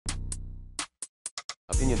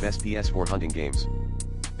Opinion Best PS4 Hunting Games.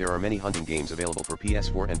 There are many hunting games available for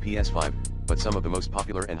PS4 and PS5, but some of the most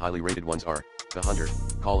popular and highly rated ones are The Hunter,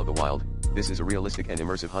 Call of the Wild. This is a realistic and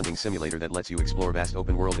immersive hunting simulator that lets you explore vast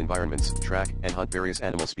open-world environments, track and hunt various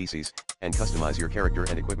animal species, and customize your character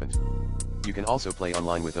and equipment. You can also play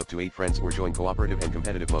online with up to 8 friends or join cooperative and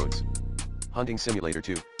competitive modes. Hunting Simulator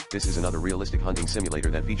 2. This is another realistic hunting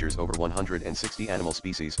simulator that features over 160 animal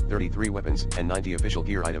species, 33 weapons, and 90 official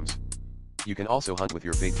gear items. You can also hunt with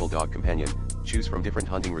your faithful dog companion, choose from different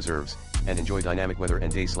hunting reserves, and enjoy dynamic weather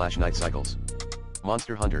and day/night cycles.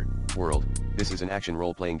 Monster Hunter World. This is an action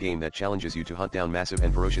role-playing game that challenges you to hunt down massive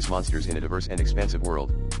and ferocious monsters in a diverse and expansive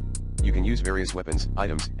world. You can use various weapons,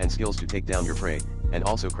 items, and skills to take down your prey, and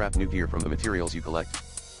also craft new gear from the materials you collect.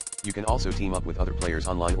 You can also team up with other players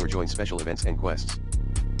online or join special events and quests.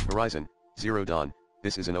 Horizon Zero Dawn.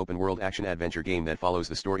 This is an open-world action-adventure game that follows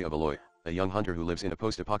the story of Aloy, a young hunter who lives in a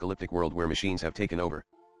post-apocalyptic world where machines have taken over.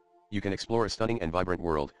 You can explore a stunning and vibrant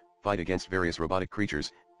world, fight against various robotic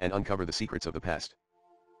creatures, and uncover the secrets of the past.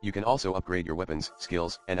 You can also upgrade your weapons,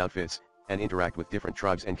 skills, and outfits, and interact with different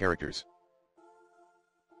tribes and characters.